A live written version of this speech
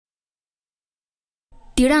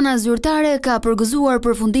Tirana zyrtare ka përgëzuar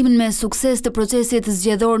përfundimin me sukses të procesit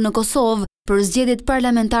zgjedhor në Kosovë për zgjedhjet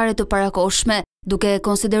parlamentare të parakohshme, duke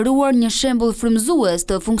konsideruar një shembull frymëzues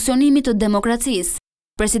të funksionimit të demokracisë.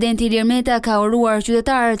 Presidenti Ilir Meta ka uruar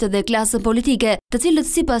qytetarët dhe klasën politike, të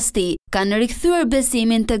cilët sipas tij kanë rikthyer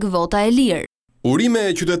besimin tek vota e lirë. Urime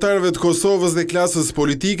e qytetarëve të Kosovës dhe klasës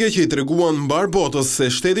politike që i treguan mbar botës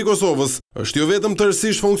se shteti i Kosovës është jo vetëm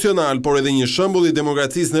tërësisht funksional, por edhe një shembull i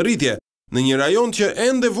demokracisë në rritje, në një rajon që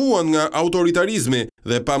ende vuan nga autoritarizmi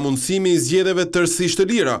dhe pamundësimi i zgjedhjeve tërësisht të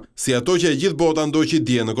lira, si ato që e gjithë bota ndoqi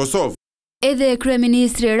dje në Kosovë. Edhe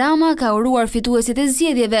kryeministri Rama ka uruar fituesit e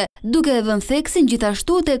zgjedhjeve, duke vënë theksin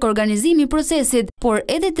gjithashtu tek organizimi i procesit, por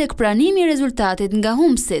edhe tek pranimi i rezultatit nga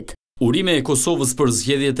humbësit. Urime e Kosovës për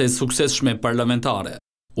zgjedhjet e suksesshme parlamentare.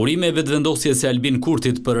 Urime e vetëvendosjes e Albin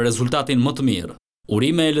Kurtit për rezultatin më të mirë.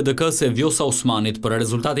 Urime e LDK-s e Vjosa Osmanit për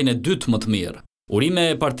rezultatin e dytë më të mirë. Urime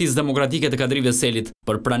e Partisë Demokratike të Kadri Veselit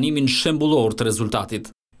për pranimin shembullor të rezultatit.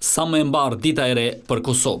 Sa më e mbarë dita e re për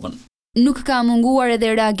Kosovën. Nuk ka munguar edhe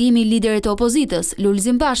reagimi i liderit të opozitës,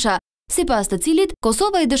 Lulzim Basha, sipas të cilit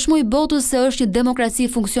Kosova i dëshmoi botës se është një demokraci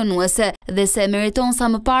funksionuese dhe se meriton sa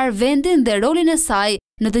më parë vendin dhe rolin e saj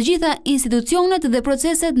në të gjitha institucionet dhe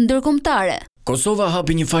proceset ndërkombëtare. Kosova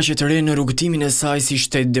hapi një faqe të re në rrugëtimin e saj si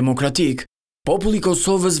shtet demokratik. Populli i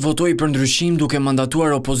Kosovës votoi për ndryshim duke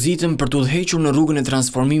mandatuar opozitën për t'u udhëhequr në rrugën e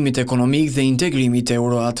transformimit ekonomik dhe integrimit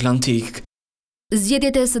euroatlantik.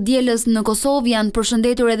 Zgjedhjet e së dielës në Kosovë janë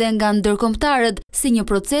përshëndetur edhe nga ndërkombëtarët si një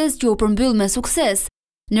proces që u përmbyll me sukses.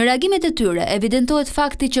 Në reagimet e tyre evidentohet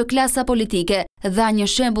fakti që klasa politike dha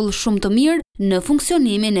një shembull shumë të mirë në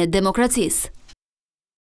funksionimin e demokracisë.